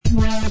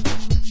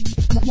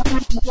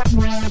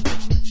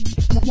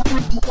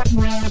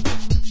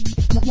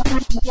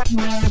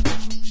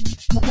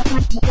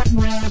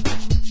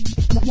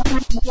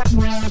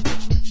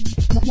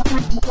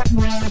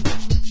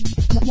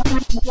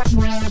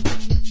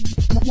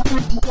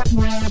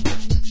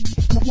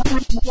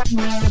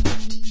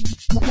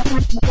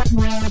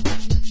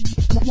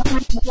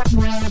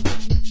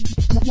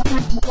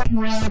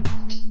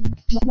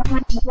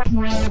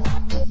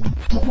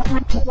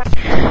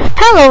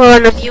Hello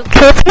all of you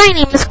kids, my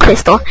name is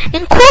Crystal.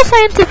 In Cool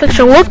Scientific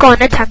Show, we're going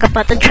to talk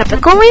about the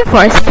tropical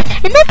rainforest.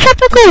 In the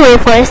tropical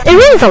rainforest, it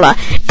rains a lot.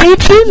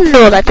 Did you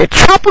know that the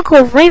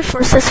tropical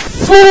rainforest has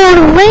 4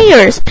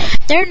 layers?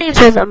 Their names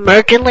are the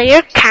emergent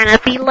layer,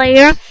 canopy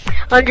layer,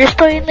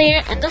 understory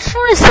layer, and the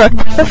forest floor.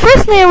 The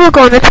first layer we're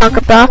going to talk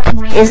about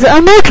is the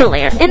emergent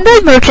layer. In the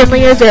emergent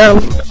layer, there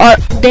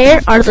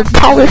are the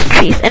tallest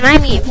trees, and I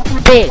mean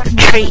big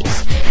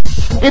trees.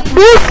 In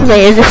this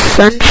layer, the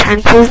sun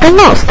shines the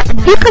most.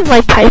 You can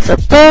like types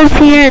of birds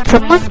here and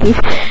some monkeys.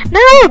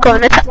 Now we're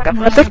going to talk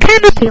about the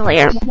canopy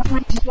layer.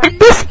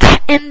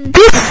 In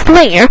this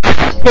layer,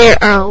 there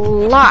are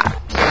lots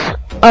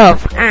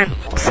of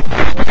animals.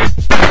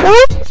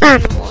 Some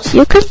animals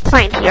you can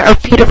find here are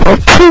beautiful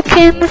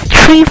toucans,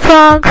 tree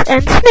frogs,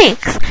 and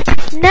snakes.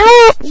 Now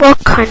what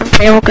kind of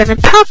layer we're going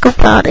to talk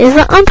about is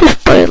the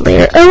understory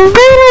layer. A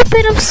little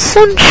bit of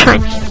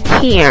sunshine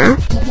here.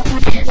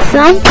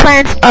 Some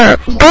plants are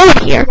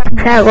both here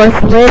that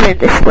live in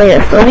this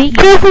layer, so be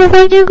careful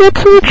when you go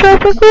to the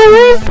tropical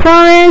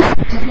rainforest.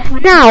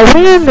 Now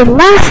we're in the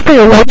last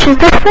layer, which is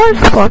the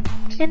forest floor.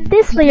 And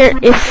this layer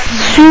is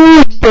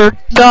super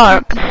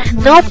dark.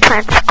 No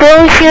plants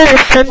grow here, the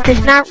sun does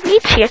not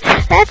reach here.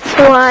 That's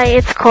why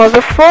it's called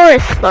the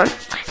forest floor.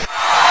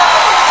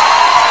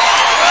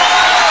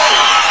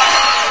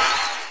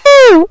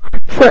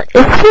 So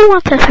if you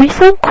want to ask me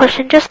some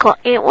question, just call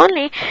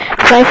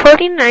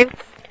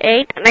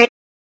 818-549-89.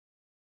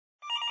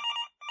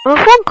 A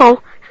phone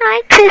call.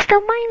 Hi, Crystal.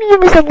 My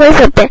name is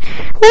Elizabeth.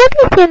 What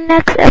is your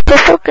next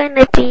episode going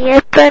to be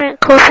at Better and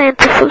Cool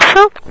Scientific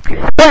Show?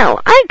 Well,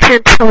 I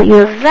can't tell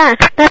you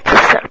that. That's a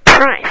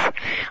surprise.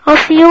 I'll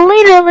see you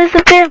later,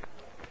 Elizabeth.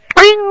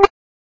 Ring.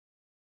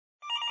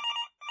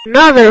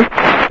 Another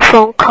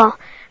phone call.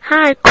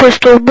 Hi,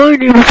 Crystal. My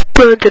name is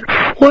Brandon.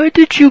 Why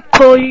did you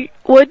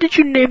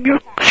name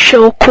your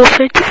show Cool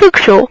Scientific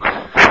Show?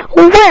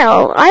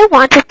 Well, I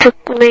wanted to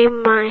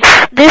name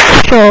this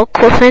show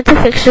Cool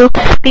Scientific Show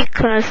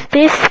because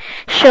this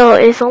show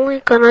is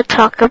only gonna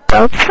talk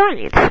about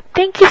science.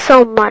 Thank you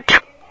so much,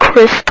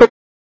 Crystal.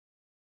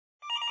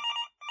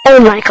 Oh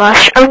my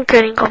gosh, I'm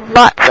getting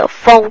lots of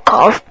phone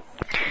calls.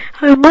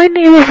 Hi, my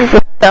name is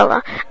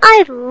Isabella.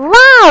 I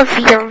love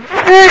your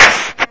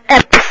first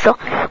episode.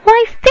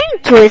 Why,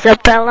 thank you,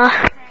 Isabella.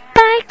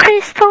 Bye,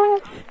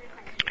 Crystal.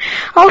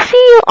 I'll see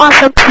you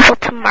awesome people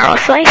tomorrow,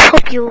 so I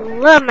hope you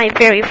love my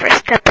very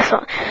first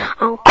episode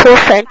on Cool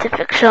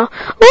Scientific Show.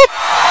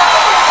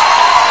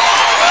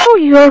 Oh,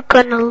 you're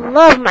gonna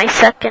love my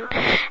second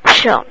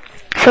show.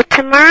 So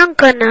tomorrow I'm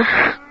going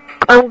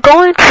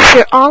to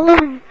hear all of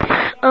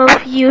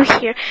you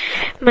hear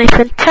my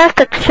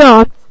fantastic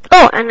show.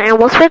 Oh, and I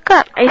almost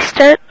forgot. I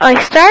start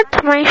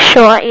my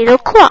show at 8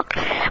 o'clock.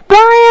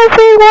 Bye,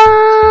 everyone!